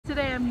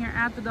I'm here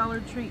at the Dollar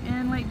Tree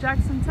in Lake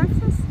Jackson,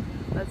 Texas.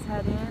 Let's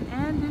head in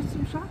and do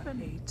some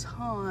shopping. A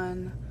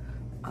ton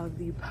of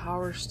the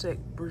Power Stick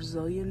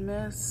Brazilian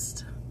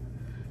Mist.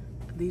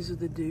 These are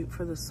the dupe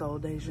for the Sol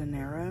de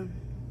Janeiro.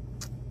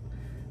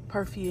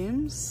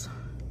 Perfumes.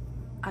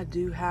 I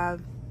do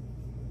have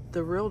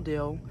the real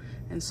deal,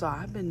 and so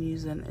I've been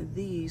using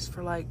these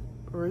for like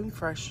room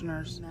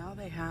fresheners. Now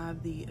they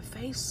have the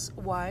face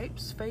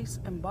wipes, face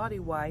and body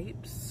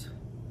wipes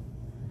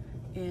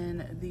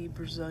in the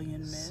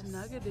Brazilian Mist.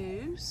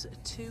 Snuggadoos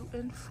to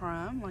and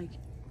from, like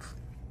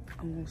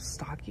a little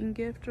stocking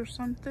gift or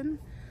something.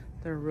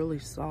 They're really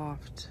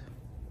soft.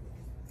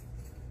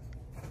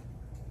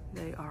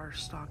 They are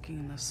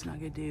stocking the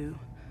Snuggadoo.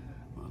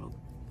 Little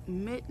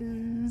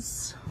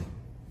mittens.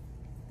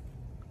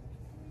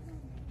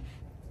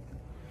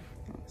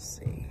 Let's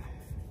see.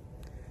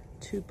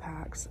 2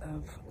 packs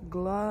of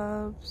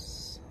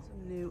gloves.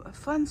 Some new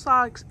fun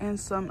socks and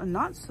some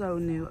not so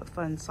new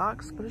fun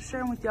socks. But to share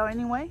them with y'all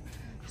anyway.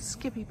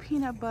 Skippy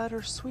peanut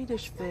butter,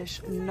 Swedish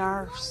fish,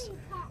 Nerfs,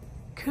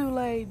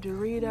 Kool-Aid,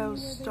 Doritos,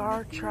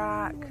 Star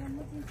Trek,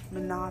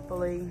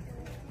 Monopoly,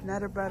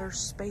 Nutter Butter,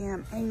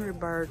 Spam, Angry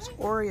Birds,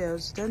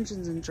 Oreos,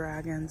 Dungeons and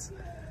Dragons,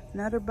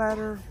 Nutter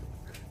Butter,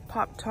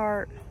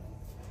 Pop-Tart,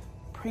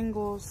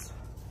 Pringles,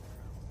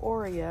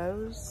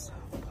 Oreos,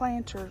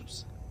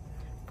 Planters,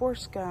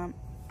 Force Gump,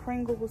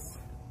 Pringles,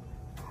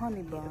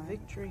 Honey Bun,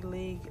 Victory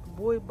League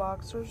Boy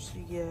Boxers.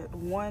 You get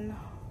 1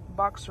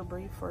 boxer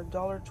brief for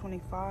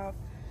 $1.25.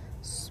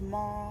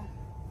 Small,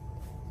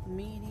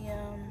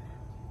 medium,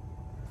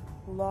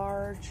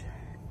 large,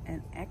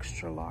 and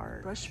extra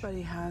large. Brush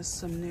Buddy has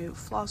some new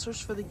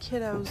flossers for the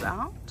kiddos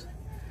out.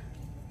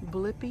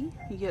 Blippy,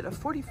 you get a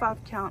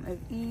 45 count of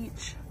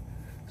each.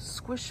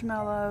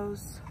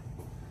 Squishmallows,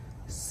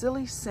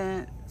 Silly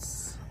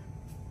Scents,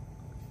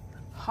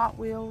 Hot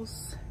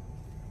Wheels,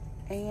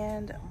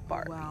 and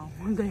Barbie. Wow,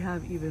 they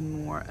have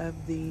even more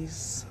of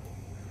these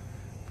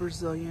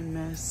Brazilian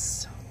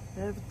Mists.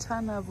 They have a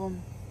ton of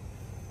them.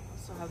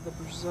 Also have the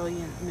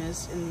Brazilian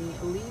Mist in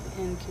the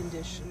leave-in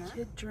conditioner.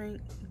 Kid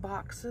drink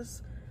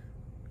boxes.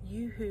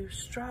 Yoo-hoo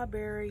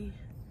strawberry,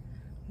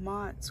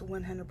 Mott's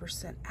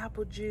 100%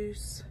 apple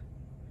juice,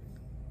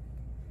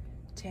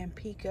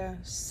 Tampico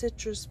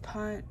citrus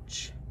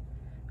punch,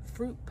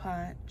 fruit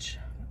punch,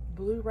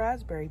 blue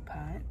raspberry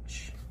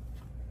punch.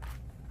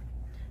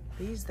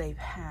 These they've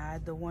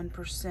had, the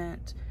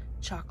 1%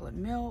 chocolate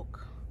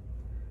milk,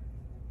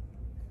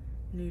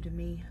 new to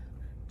me,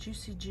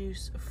 juicy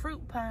juice,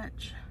 fruit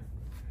punch,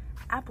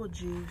 apple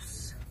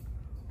juice,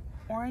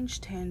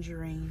 orange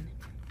tangerine,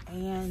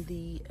 and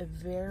the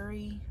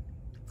very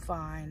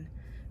fine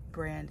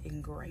brand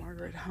and grape.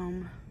 Margaret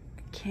Home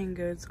canned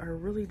goods are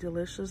really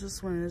delicious.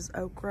 This one is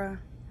okra,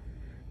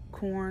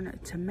 corn,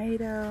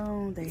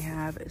 tomato. They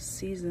have a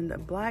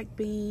seasoned black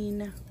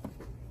bean,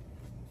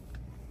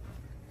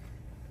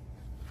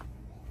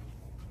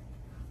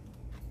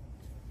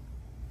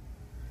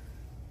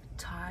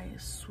 Thai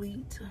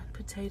sweet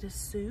potato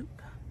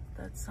soup.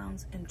 That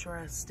sounds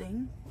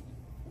interesting.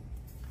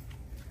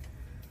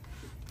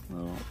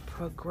 Little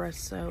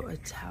Progresso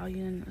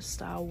Italian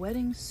style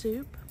wedding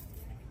soup.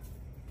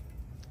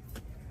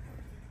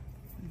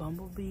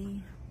 Bumblebee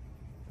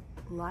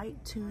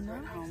light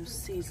tuna. Home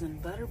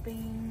seasoned butter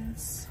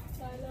beans.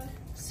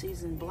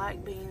 Seasoned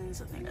black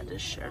beans. I think I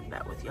just shared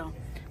that with y'all.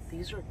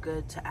 These are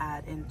good to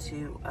add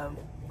into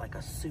like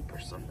a soup or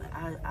something.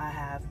 I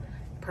have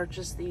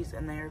purchased these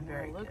and they are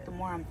very good. The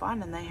more I'm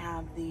finding, they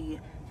have the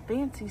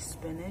fancy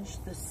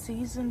spinach, the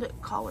seasoned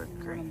collard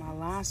green. In my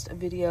last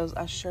videos,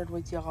 I shared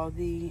with y'all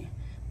the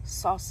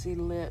Saucy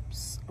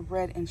Lips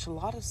red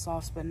enchilada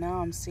sauce, but now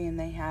I'm seeing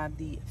they have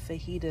the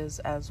fajitas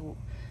as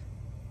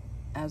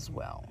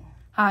well.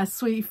 Hi,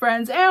 sweet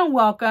friends, and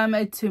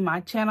welcome to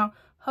my channel.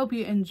 Hope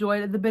you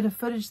enjoyed the bit of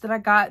footage that I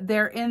got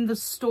there in the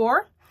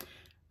store.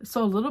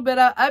 So a little bit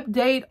of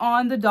update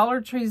on the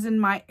Dollar Trees in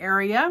my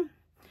area.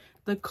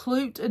 The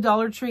Clute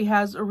Dollar Tree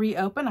has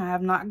reopened. I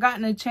have not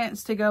gotten a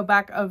chance to go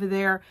back over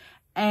there,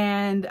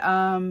 and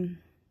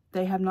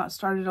they have not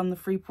started on the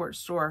Freeport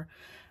store.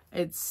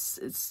 It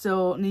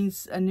still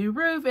needs a new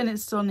roof, and it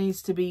still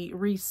needs to be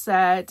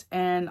reset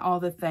and all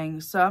the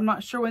things. So I'm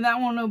not sure when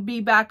that one will be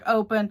back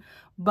open,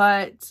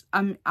 but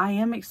I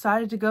am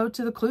excited to go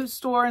to the Clute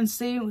store and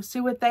see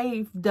what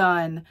they've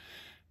done.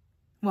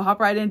 We'll hop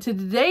right into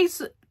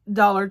today's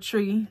Dollar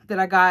Tree that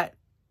I got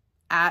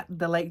at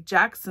the Lake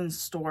Jackson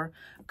store.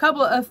 A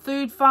couple of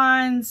food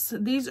finds.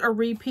 These are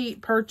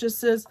repeat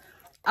purchases.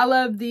 I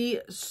love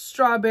the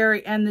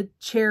strawberry and the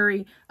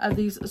cherry of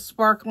these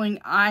sparkling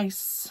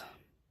ice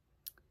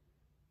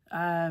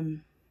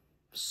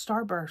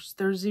Starburst.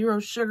 They're 0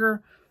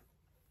 sugar.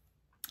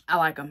 I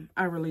like them.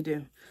 I really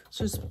do.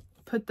 So just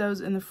put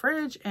those in the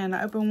fridge, and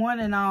I open one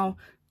and I'll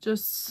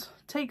just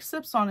take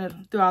sips on it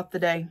throughout the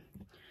day.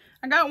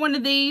 I got one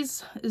of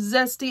these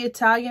Zesty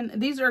Italian.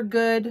 These are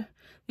good.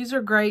 These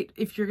are great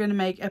if you're going to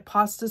make a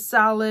pasta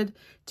salad,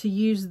 to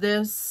use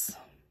this.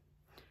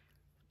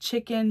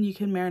 Chicken, you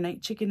can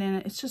marinate chicken in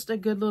it. It's just a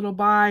good little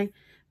buy.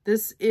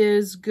 This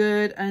is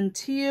good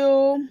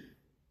until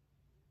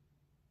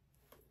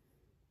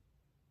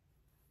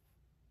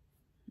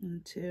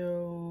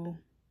until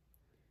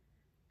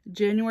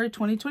January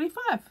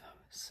 2025.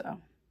 So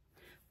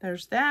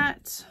there's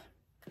that.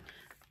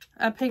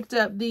 I picked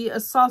up the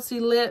Saucy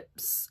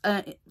Lips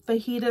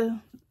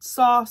fajita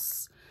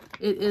sauce.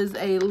 It is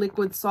a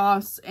liquid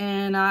sauce,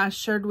 and I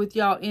shared with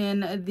y'all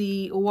in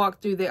the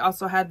walkthrough they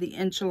also had the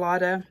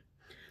enchilada.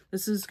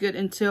 This is good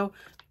until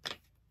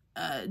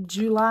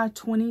July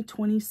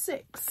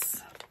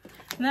 2026.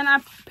 And then I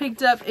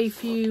picked up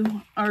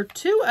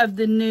two of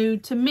the new,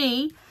 to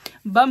me,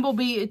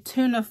 Bumblebee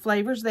tuna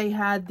flavors. They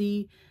had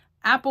the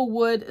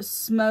Applewood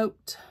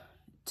smoked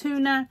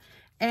tuna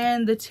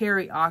and the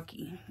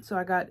teriyaki. So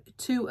I got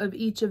 2 of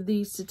each of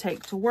these to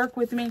take to work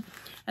with me.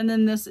 And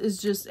then this is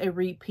just a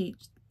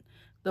repeat,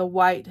 the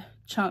white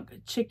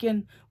chunk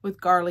chicken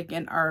with garlic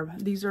and herb.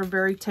 These are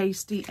very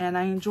tasty and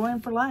I enjoy them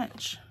for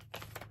lunch.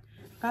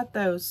 Got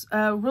those.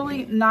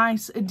 Really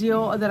nice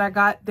deal that I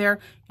got there.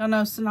 Y'all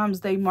know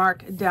sometimes they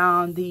mark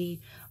down the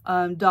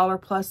dollar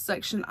plus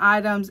section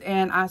items,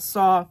 and I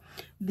saw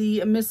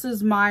the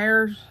Mrs.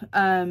 Meyer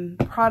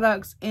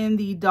products in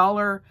the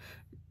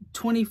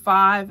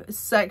 $1.25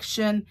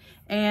 section,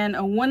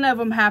 and one of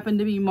them happened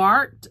to be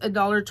marked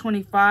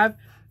 $1.25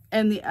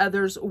 and the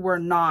others were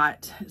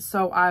not.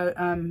 So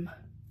I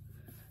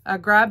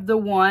grabbed the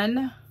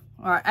one.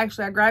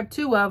 Actually, I grabbed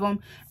 2 of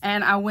them,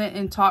 and I went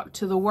and talked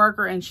to the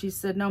worker, and she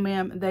said, no,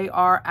 ma'am, they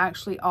are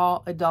actually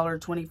all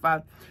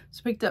 $1.25.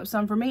 So picked up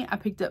some for me. I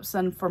picked up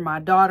some for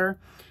my daughter,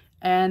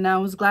 and I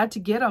was glad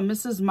to get them.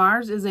 Mrs.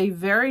 Meyer's is a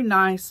very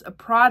nice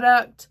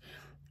product.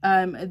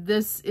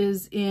 This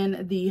is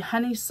in the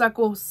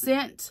honeysuckle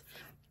scent,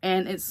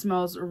 and it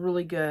smells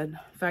really good.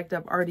 In fact,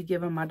 I've already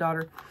given my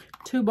daughter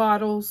 2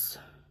 bottles.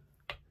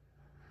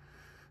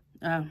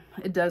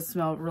 It does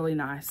smell really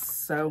nice.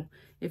 So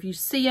if you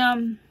see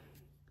them,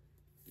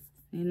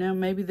 you know,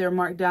 maybe they're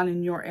marked down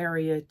in your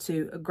area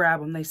to grab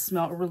them. They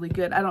smell really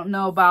good. I don't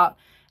know about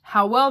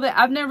how well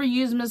I've never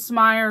used Miss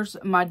Meyer's.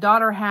 My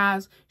daughter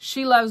has.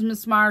 She loves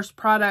Miss Meyer's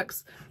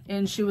products,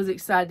 and she was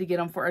excited to get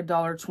them for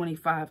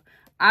 $1.25.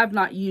 I've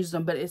not used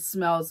them, but it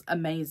smells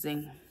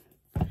amazing.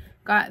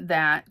 Got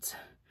that.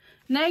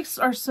 Next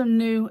are some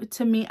new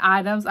to me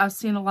items. I've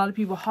seen a lot of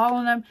people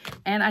hauling them,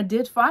 and I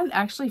did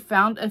actually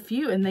found a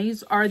few, and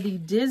these are the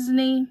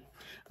Disney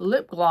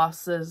lip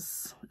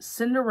glosses.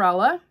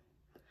 Cinderella.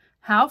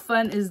 How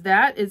fun is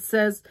that? It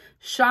says,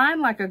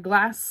 shine like a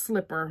glass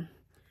slipper.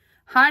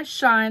 High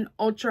shine,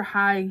 ultra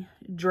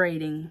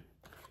hydrating.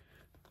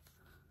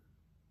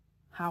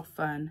 How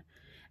fun.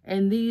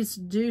 And these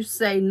do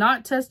say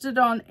not tested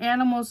on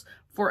animals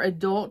for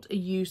adult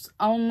use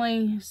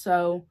only.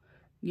 So,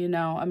 you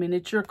know, I mean,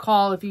 it's your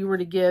call if you were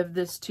to give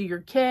this to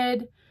your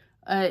kid.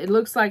 It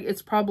looks like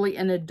it's probably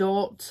an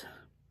adult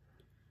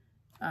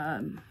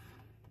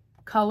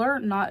color,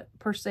 not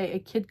per se a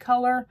kid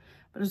color.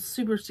 But it's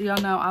super, so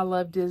y'all know I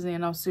love Disney,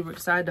 and I'm super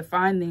excited to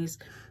find these.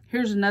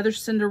 Here's another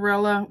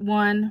Cinderella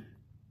one.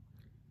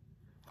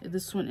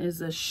 This one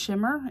is a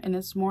shimmer, and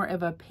it's more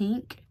of a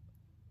pink.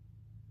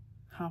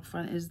 How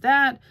fun is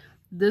that?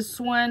 This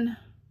one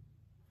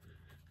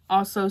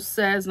also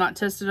says not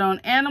tested on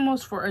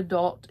animals for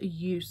adult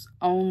use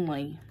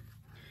only.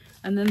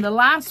 And then the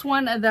last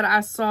one that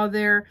I saw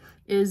there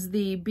is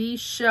the Bee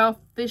Shelf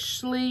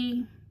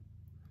Fishlessly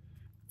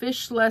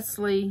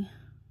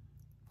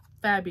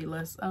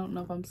Fabulous. I don't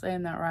know if I'm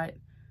saying that right.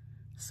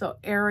 So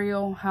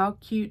Ariel, how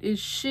cute is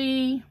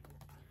she?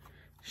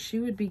 She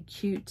would be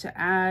cute to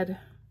add.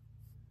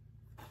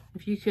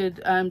 If you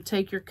could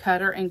take your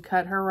cutter and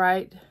cut her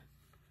right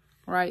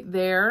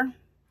there.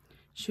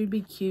 She would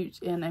be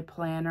cute in a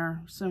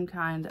planner, some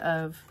kind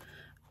of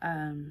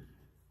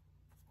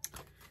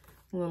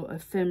little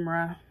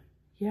ephemera.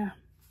 Yeah,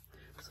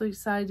 so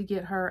excited to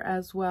get her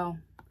as well.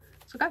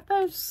 So got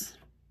those.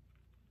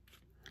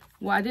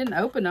 Well, I didn't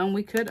open them.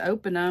 We could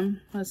open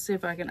them. Let's see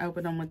if I can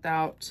open them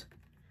without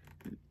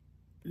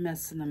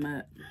messing them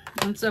up.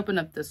 Let's open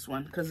up this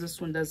one, because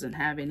this one doesn't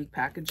have any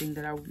packaging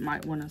that I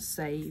might want to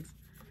save.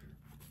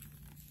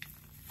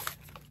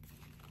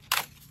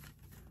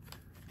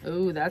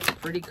 Oh, that's a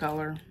pretty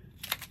color.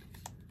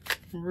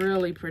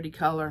 Really pretty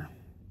color.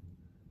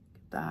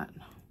 Look at that.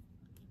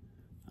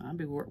 I'll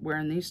be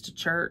wearing these to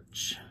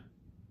church.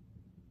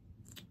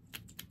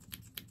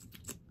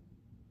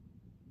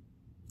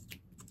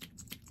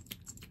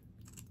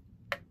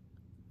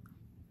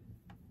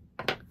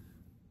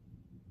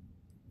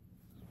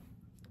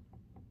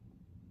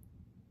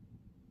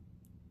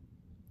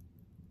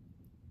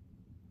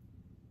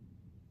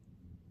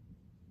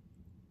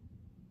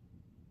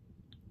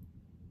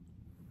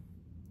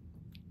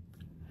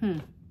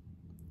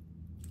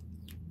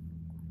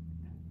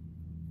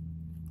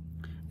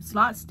 It's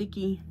not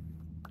sticky.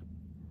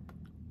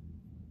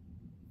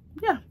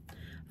 Yeah,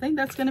 I think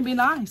that's going to be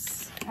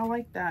nice. I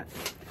like that.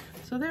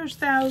 So there's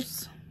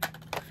those.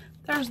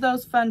 There's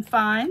those fun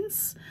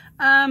finds.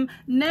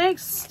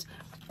 Next,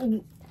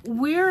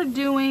 we're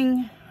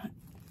doing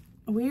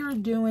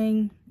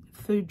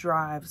food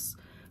drives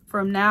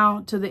from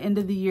now to the end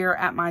of the year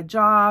at my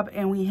job,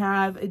 and we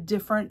have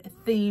different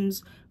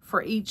themes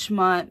for each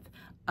month.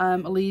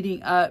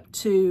 leading up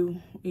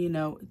to, you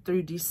know,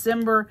 through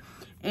December.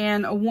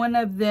 And one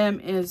of them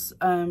is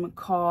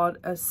called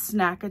a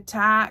snack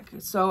attack.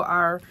 So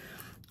our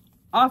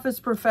office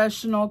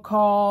professional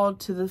called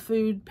to the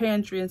food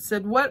pantry and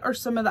said, what are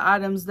some of the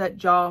items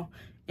that y'all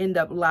end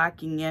up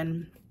lacking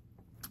in?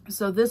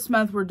 So this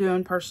month we're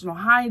doing personal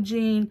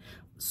hygiene,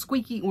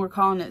 squeaky, we're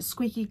calling it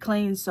squeaky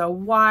clean. So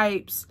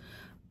wipes,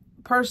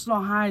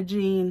 personal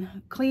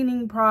hygiene,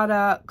 cleaning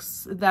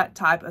products, that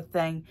type of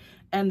thing.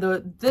 And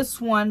this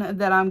one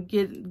that I'm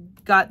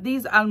got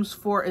these items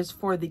for is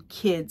for the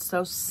kids.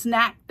 So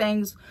snack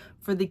things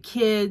for the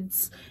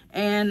kids.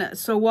 And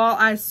so while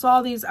I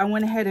saw these, I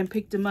went ahead and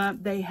picked them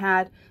up. They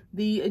had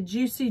the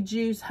Juicy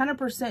Juice,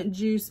 100%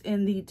 juice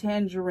in the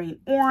tangerine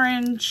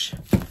orange.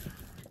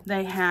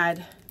 They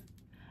had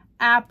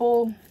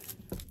apple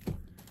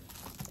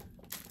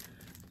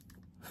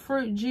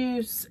fruit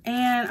juice,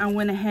 and I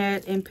went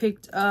ahead and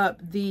picked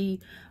up the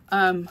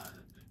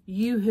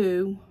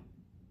Yoo-hoo.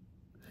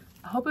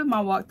 I hope in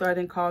my walkthrough I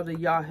didn't call it a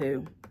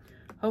Yahoo.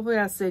 Hopefully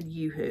I said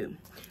Yoo-hoo,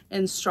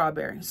 and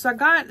strawberry. So I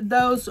got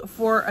those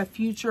for a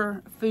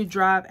future food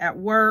drive at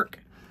work.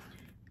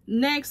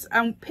 Next,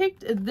 I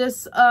picked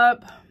this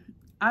up.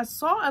 I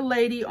saw a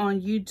lady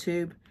on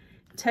YouTube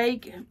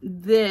take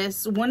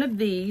one of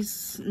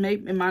these,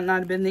 maybe it might not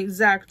have been the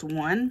exact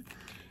one,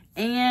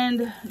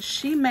 and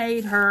she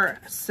made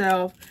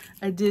herself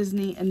a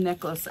Disney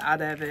necklace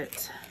out of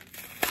it.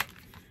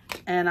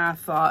 And I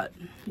thought,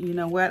 you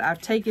know what,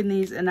 I've taken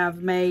these and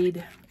I've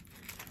made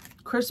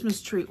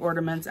Christmas tree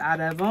ornaments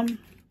out of them,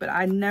 but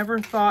I never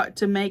thought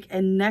to make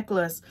a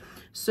necklace.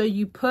 So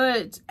you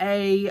put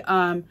a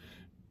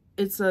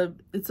it's a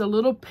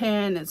little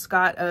pin. It's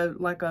got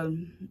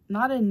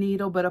not a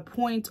needle, but a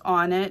point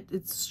on it.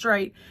 It's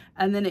straight,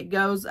 and then it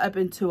goes up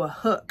into a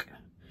hook,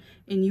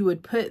 and you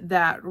would put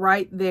that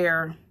right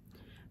there,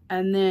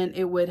 and then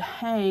it would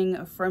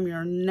hang from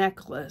your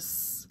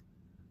necklace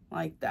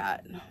like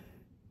that.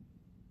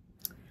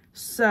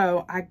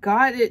 So I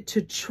got it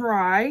to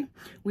try.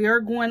 We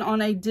are going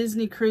on a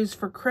Disney cruise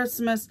for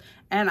Christmas,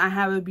 and I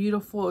have a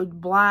beautiful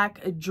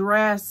black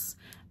dress,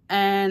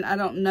 and I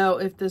don't know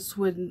if this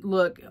would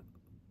look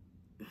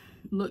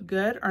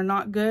good or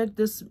not good.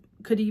 This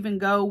could even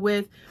go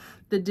with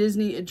the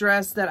Disney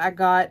dress that I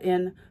got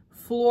in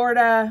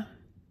Florida.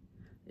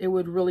 It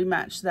would really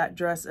match that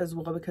dress as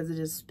well because it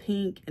is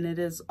pink and it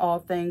is all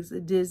things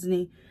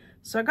Disney.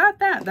 So I got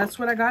that. That's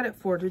what I got it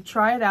for, to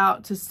try it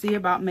out, to see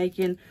about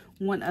making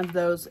one of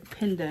those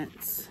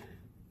pendants.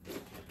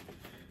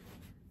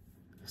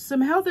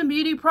 Some health and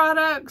beauty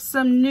products,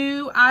 some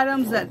new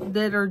items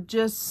that are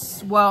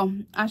just, well,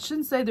 I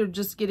shouldn't say they're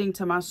just getting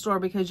to my store,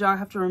 because y'all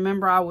have to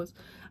remember I was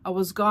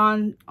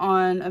gone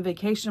on a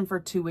vacation for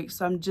 2 weeks.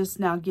 So I'm just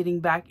now getting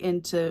back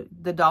into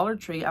the Dollar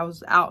Tree. I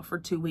was out for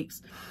 2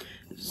 weeks.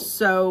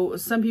 So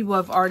some people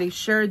have already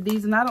shared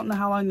these, and I don't know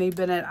how long they've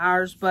been at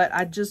ours, but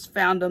I just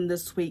found them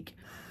this week.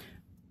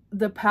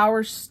 The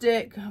Power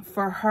Stick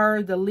for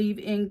her, the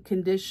leave-in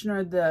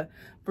conditioner, the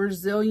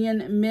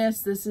Brazilian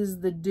Mist. This is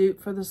the dupe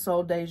for the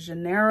Sol de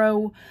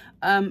Janeiro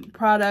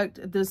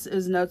product. This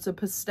is notes of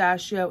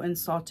pistachio and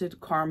salted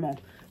caramel.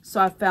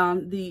 So I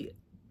found the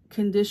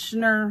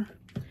conditioner.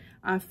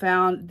 I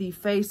found the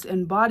face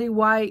and body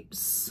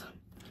wipes.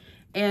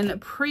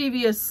 And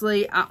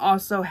previously, I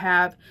also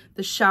have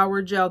the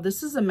shower gel.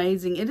 This is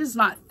amazing. It is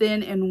not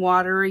thin and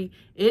watery.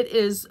 It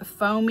is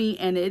foamy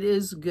and it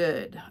is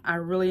good. I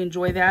really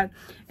enjoy that.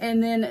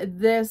 And then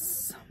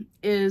this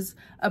is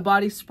a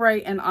body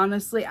spray. And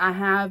honestly, I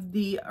have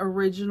the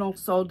original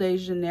Sol de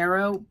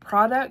Janeiro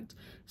product.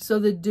 So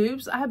the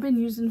dupes I have been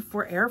using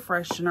for air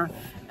freshener.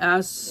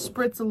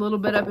 Spritz a little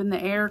bit up in the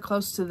air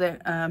close to the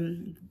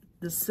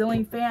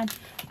ceiling fan,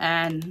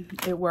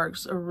 and it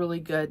works really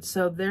good.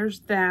 So there's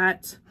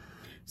that.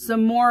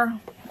 Some more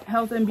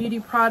health and beauty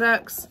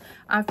products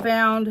I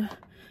found.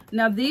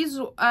 Now these,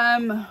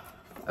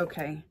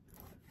 okay,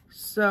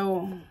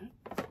 so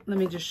let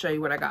me just show you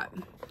what I got.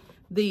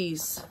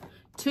 These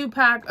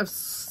 2-pack of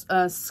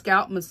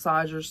scalp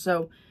massagers.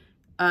 So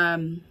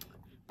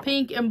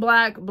pink and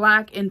black,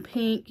 black and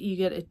pink. You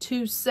get a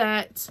 2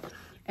 set,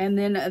 and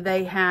then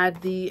they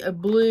had the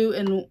blue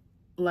and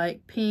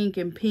like pink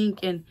and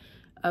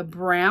a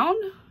brown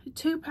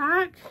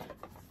 2-pack.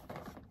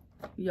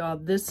 Y'all,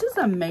 this is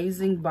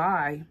amazing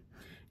buy.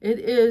 It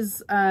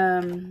is,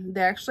 they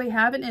actually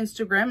have an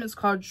Instagram. It's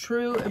called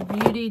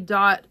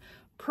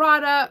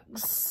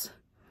truebeauty.products.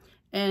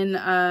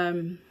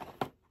 And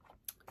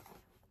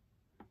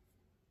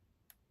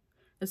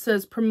it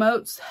says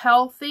promotes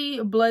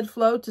healthy blood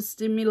flow to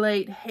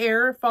stimulate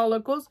hair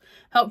follicles,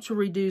 help to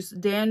reduce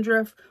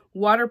dandruff,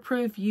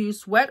 waterproof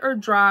use, wet or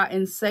dry,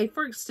 and safe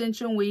for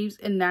extension weaves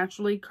and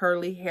naturally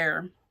curly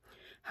hair.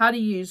 How to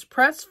use: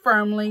 press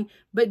firmly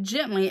but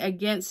gently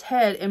against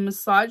head and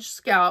massage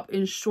scalp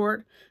in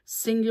short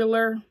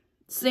single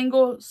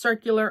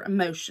circular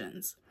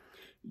motions.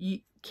 You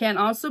can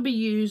also be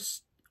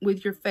used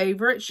with your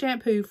favorite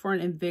shampoo for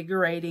an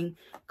invigorating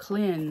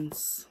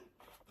cleanse.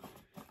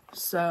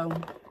 So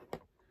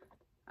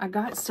I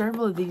got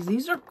several of these.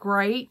 These are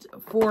great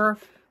for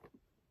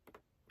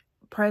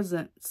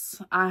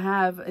presents. I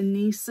have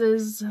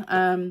nieces,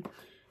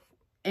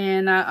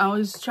 and I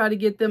always try to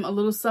get them a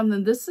little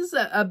something. This is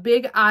a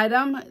big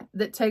item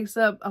that takes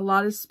up a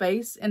lot of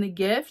space in a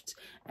gift,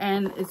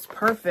 and it's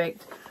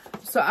perfect.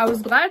 So I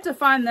was glad to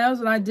find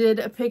those, and I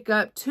did pick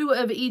up 2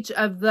 of each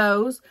of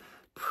those.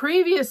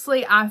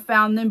 Previously, I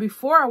found them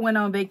before I went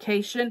on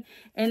vacation,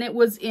 and it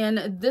was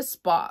in this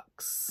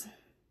box.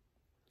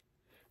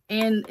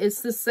 And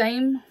it's the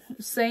same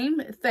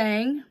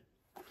thing,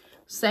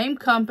 same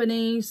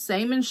company,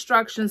 same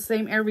instructions,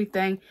 same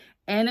everything,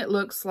 and it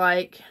looks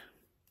like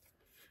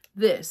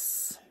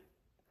this.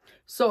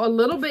 So a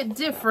little bit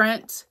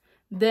different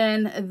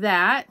than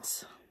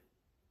that.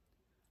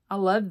 I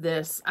love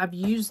this. I've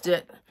used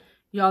it.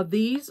 Y'all,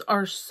 these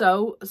are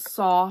so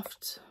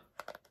soft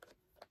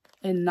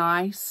and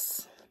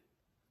nice.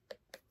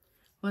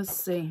 Let's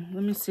see.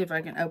 Let me see if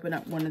I can open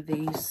up one of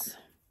these.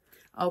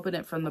 Open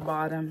it from the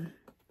bottom.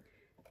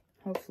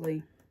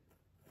 Hopefully.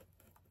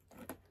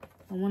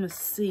 I want to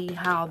see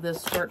how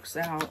this works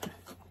out.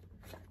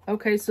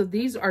 Okay, so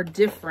these are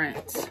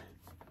different.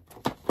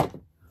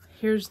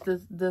 Here's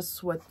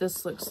what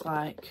this looks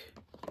like.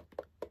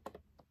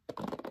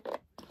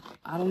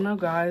 I don't know,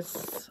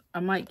 guys. I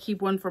might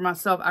keep one for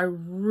myself. I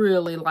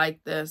really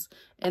like this.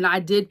 And I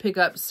did pick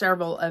up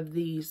several of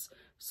these.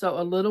 So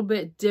a little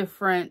bit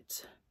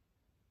different.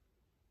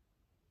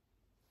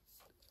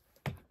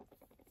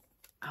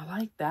 I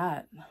like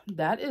that.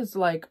 That is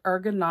like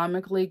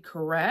ergonomically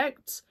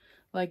correct.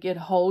 Like it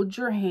holds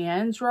your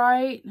hands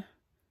right.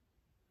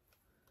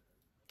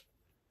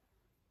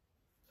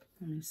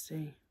 Let me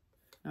see.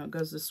 No, it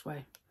goes this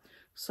way.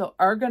 So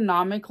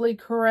ergonomically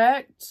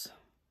correct.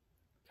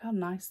 How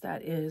nice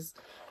that is.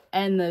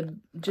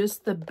 And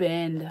just the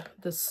bend,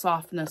 the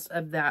softness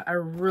of that. I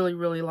really,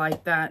 really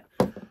like that.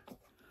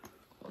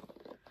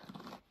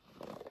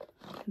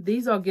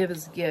 These I'll give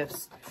as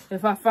gifts.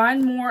 If I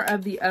find more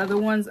of the other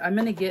ones, I'm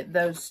going to get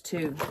those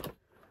too.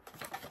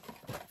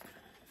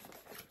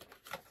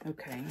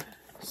 Okay.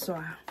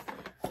 So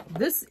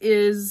this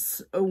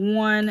is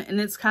one, and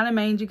it's kind of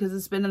mangy because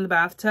it's been in the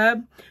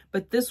bathtub.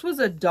 But this was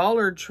a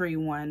Dollar Tree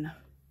one.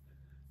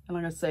 And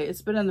like I say,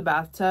 it's been in the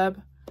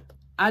bathtub.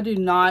 I do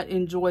not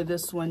enjoy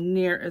this one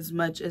near as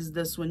much as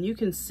this one. You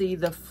can see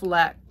the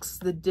flex,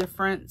 the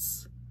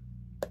difference.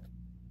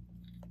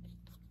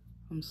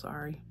 I'm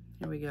sorry.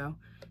 Here we go.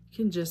 You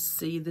can just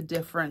see the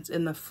difference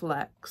in the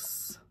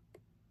flex.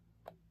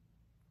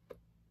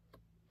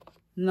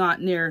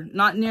 Not near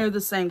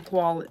the same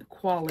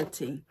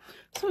quality.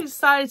 So we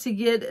decided to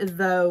get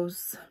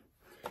those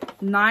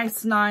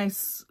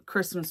nice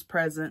Christmas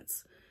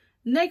presents.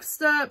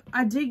 Next up,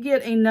 I did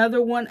get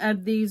another one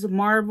of these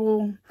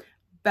Marvel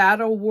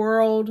Battle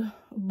World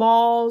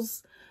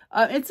balls.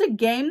 It's a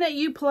game that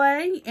you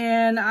play,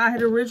 and I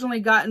had originally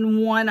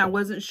gotten one. I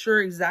wasn't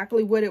sure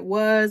exactly what it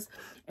was,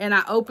 and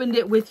I opened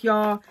it with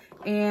y'all,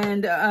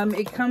 and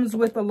it comes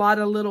with a lot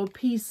of little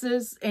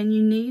pieces, and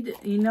you need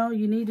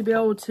to be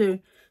able to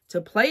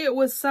play it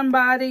with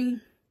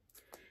somebody.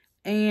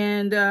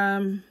 And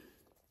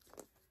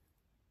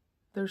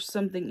there's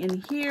something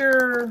in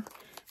here.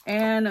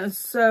 And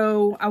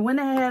so I went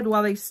ahead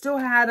while they still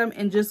had them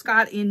and just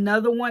got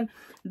another one.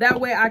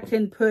 That way I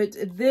can put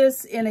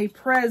this in a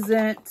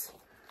present,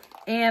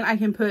 and I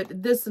can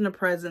put this in a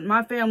present.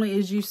 My family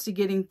is used to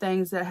getting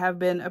things that have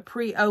been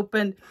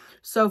pre-opened.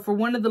 So for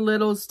one of the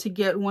littles to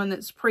get one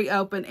that's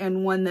pre-opened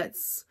and one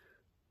that's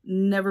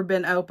never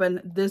been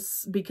opened,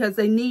 this, because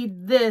they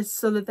need this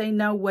so that they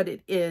know what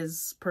it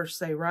is per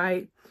se,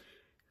 right?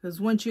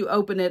 Because once you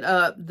open it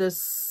up,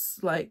 this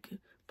like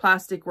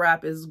plastic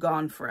wrap is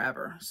gone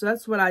forever. So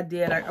that's what I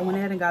did. I went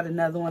ahead and got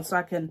another one so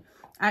I can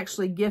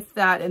actually gift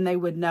that and they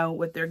would know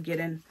what they're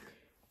getting.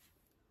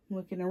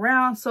 Looking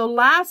around. So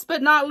last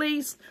but not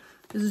least,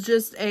 this is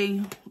just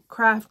a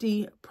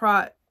crafty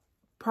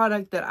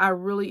product that I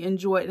really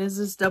enjoy. And this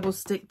is double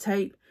stick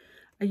tape.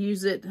 I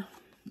use it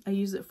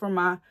for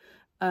my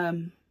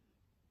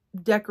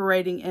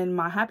decorating in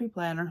my happy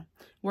planner.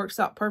 Works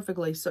out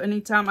perfectly. So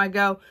anytime I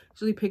go,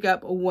 usually pick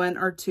up 1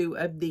 or 2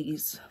 of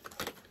these.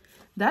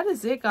 That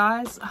is it,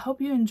 guys. I hope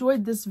you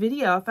enjoyed this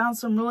video. I found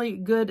some really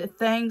good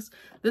things.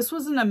 This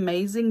was an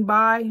amazing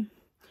buy.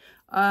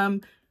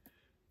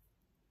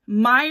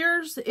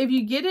 Meyer's, if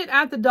you get it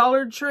at the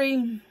Dollar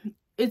Tree,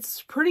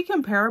 it's pretty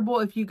comparable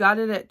if you got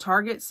it at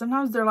Target.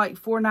 Sometimes they're like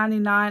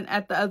 $4.99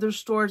 at the other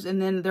stores,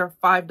 and then they're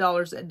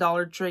 $5 at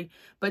Dollar Tree.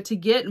 But to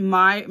get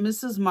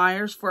Mrs.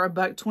 Meyer's for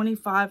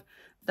 $1.25,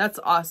 that's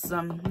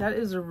awesome. That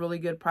is a really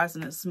good price,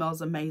 and it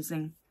smells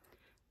amazing.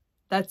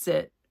 That's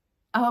it.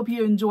 I hope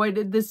you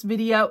enjoyed this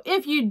video.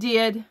 If you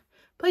did,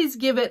 please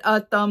give it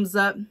a thumbs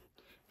up.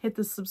 Hit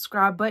the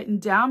subscribe button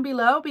down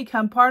below.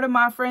 Become part of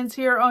my friends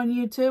here on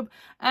YouTube.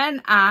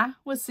 And I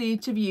will see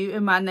each of you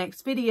in my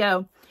next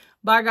video.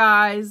 Bye,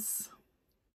 guys.